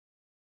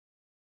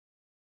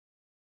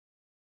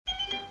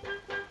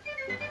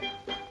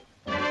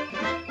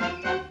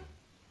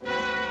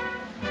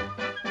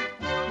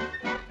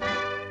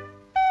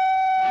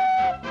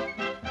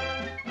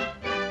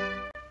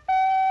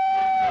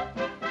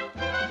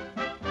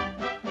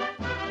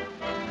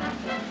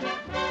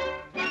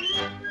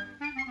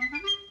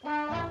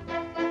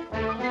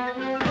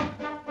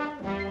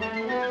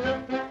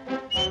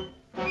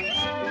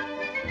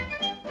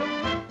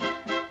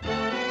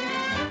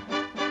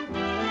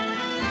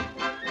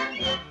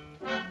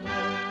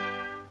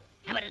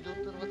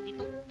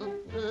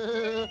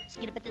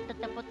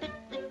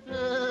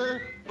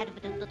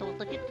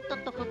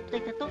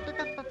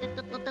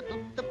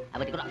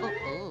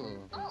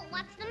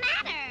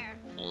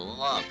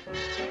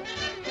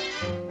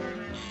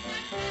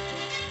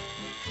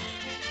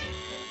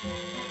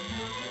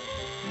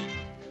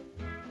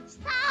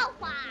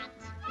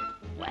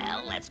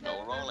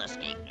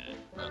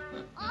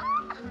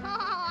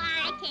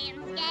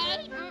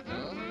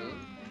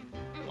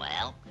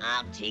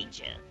I'll teach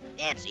you.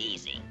 It's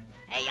easy.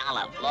 Hey,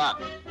 Olive,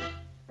 look.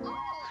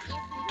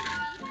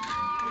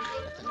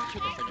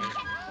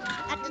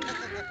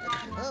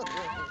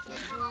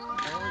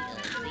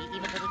 See,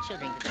 even little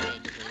children can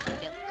skate.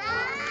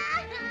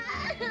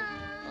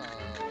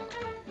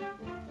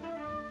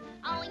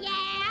 Oh,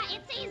 yeah,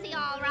 it's easy,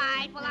 all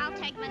right. Well, I'll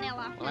take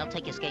Manila. Well, I'll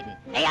take you skating.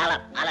 Hey,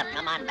 Olive,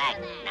 come on back.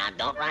 Now,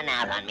 don't run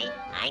out on me.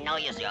 I know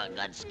you're a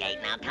good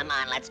skate. Now, come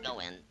on, let's go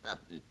in.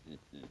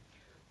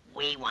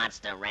 We wants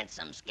to rent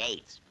some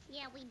skates.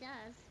 Yeah, we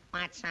does.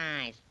 What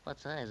size? What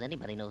size?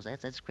 Anybody knows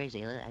that. That's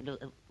crazy. I know.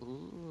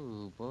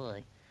 Ooh,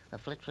 boy. A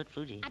flit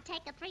Fuji. I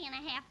take a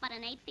 3.5, but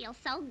an 8 feels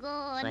so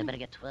good. So I better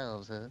get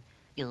 12s, huh?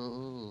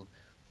 Ooh.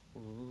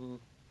 Ooh.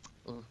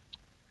 Ooh.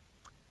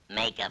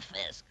 Make a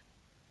fist.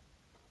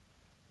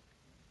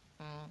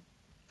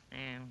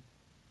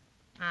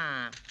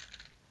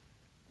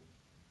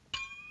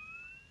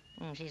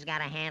 She's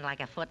got a hand like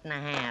a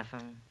 1.5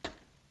 feet.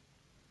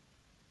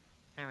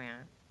 There we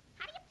are.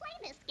 How do you play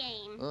this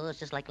game? Oh, it's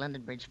just like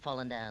London Bridge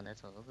falling down,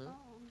 that's all. Oh.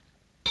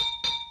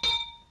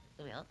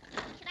 Here we are.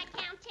 Should I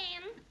count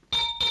 10?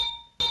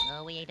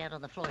 No, we ain't out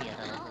on the floor yet,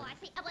 huh? Oh, I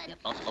see. Well, Yep.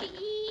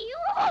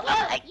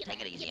 Hey,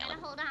 take it easy, You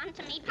Olive. gotta hold on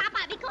to me,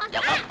 Popeye, because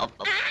Yep,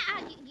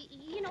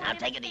 you know Now what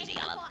take I'm it easy,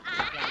 saying? Olive. Yeah,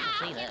 I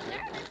can see that.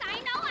 Nervous. I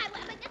know.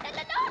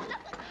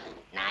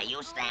 Now,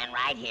 you stand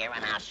right here,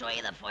 and I'll show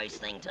you the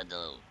first thing to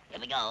do. Here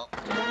we go.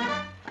 There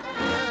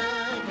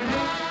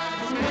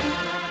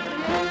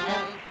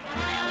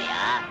we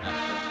are.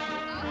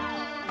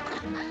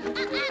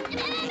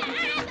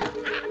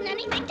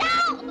 Anything go!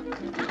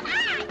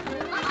 Popeye!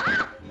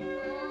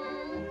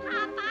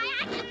 Popeye,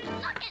 I just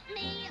look at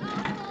me. I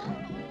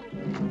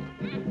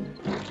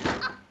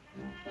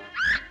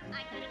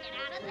gotta get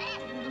out of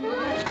this.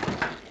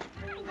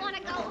 I'm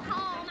gonna go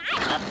home. I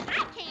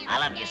can't.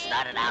 Olive, you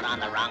started out on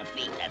the wrong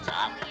feet, that's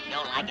all.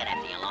 You'll like it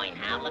after you learn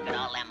how. Look at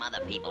all them other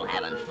people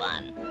having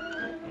fun.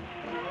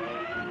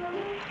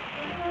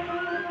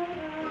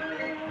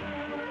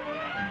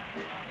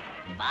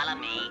 Follow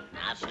me.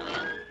 I'll show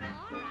you.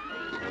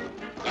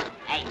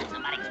 Hey,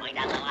 somebody turned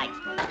out the lights.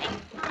 Hey,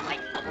 wait.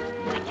 Oh,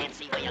 I can't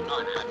see where you're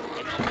going, Olive.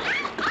 There's no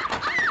place.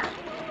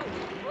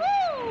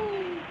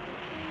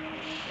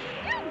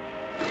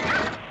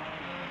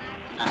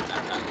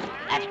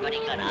 That's pretty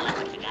good, Olive,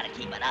 but you gotta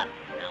keep it up.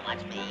 Now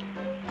watch me.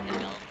 Here we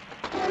go.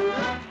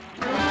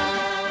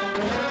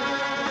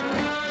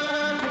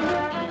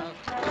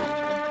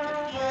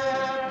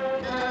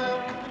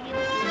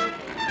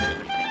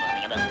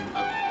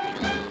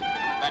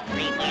 The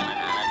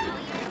three-wheeling, Olive.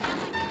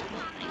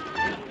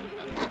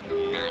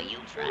 Now you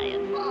try it.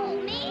 Oh,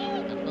 me?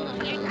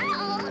 Here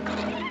goes.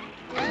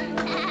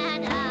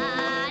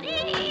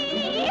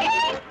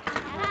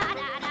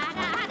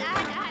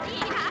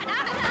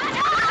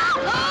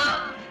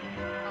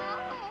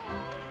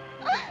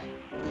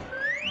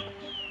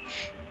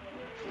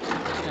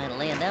 Kind of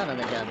laying down on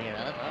the job here,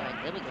 Olive. All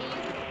right, there we go.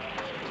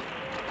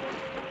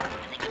 I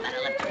think you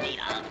better lift your feet,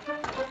 Olive.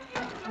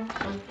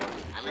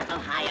 A little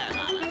higher,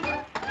 Olive.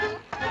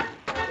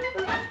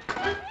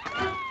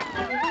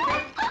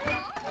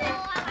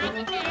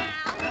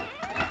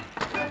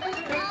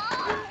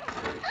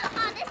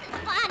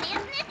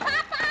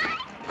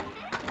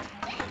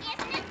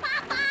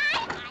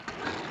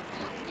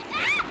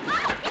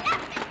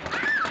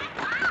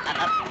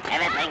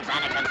 Everything's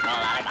under control,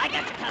 Olive. I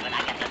got you covered. I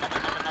got you.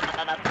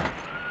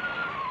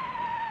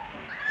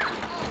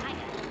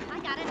 I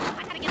got it.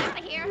 I gotta get out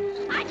of here.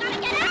 I gotta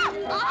get out.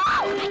 Oh,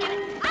 I got it.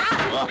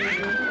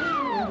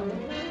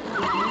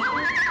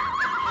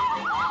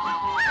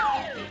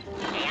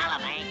 Hey,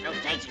 Olive, I ain't through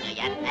teaching you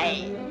yet. Hey.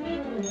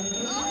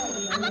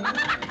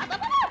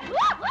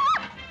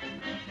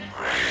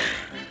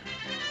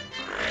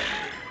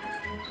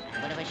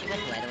 Whatever she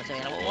went to, I don't say.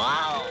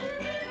 Wow.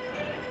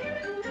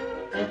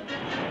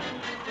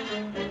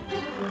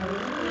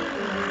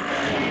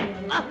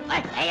 Oh,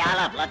 hey,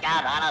 Olive, look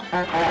out, Olive.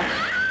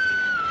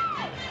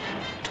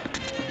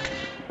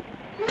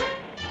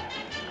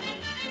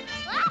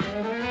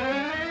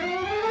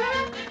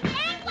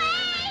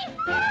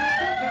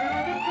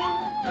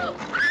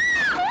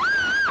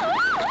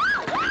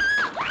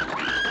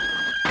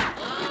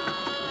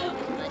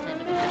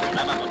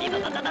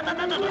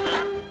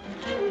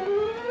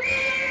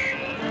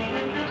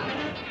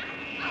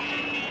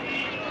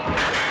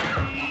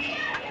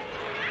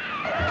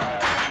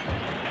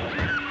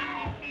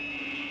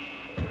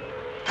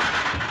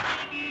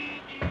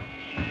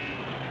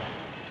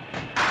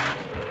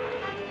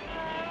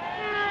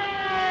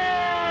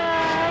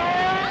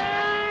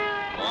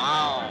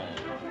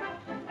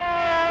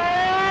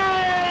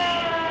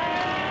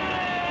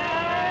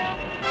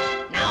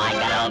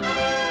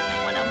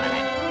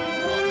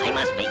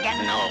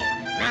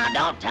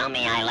 Don't tell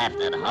me I left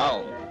it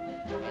home.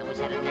 I always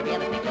had it in every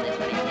other picture. That's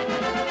what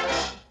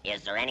I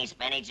Is there any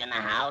spinach in the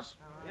house?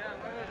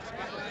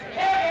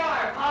 Here you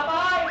are,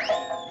 Popeye!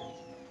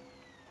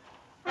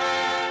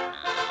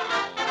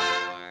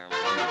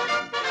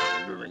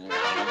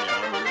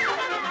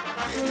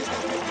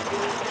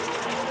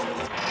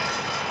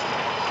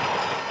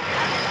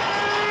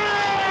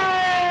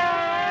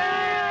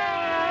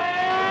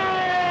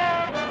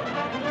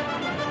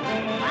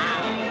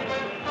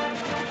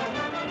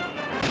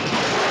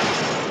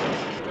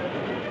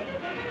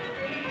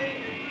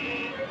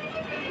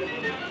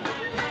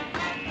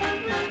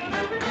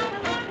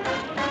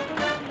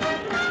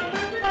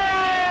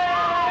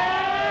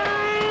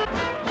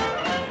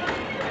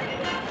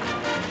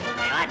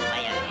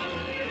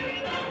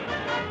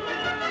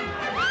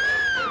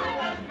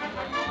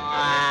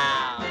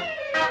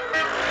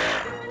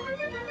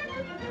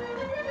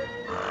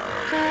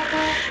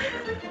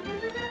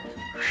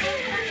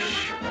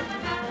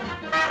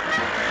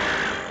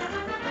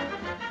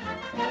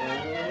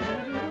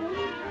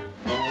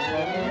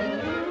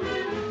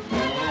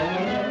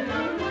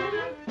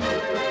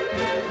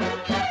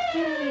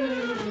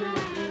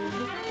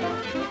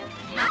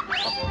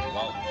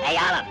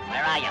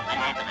 you? What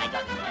happened? I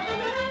don't...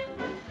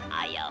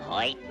 Are you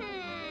hurt?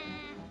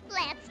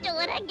 Let's do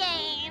it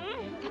again.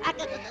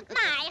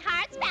 My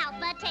heart's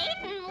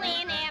palpitating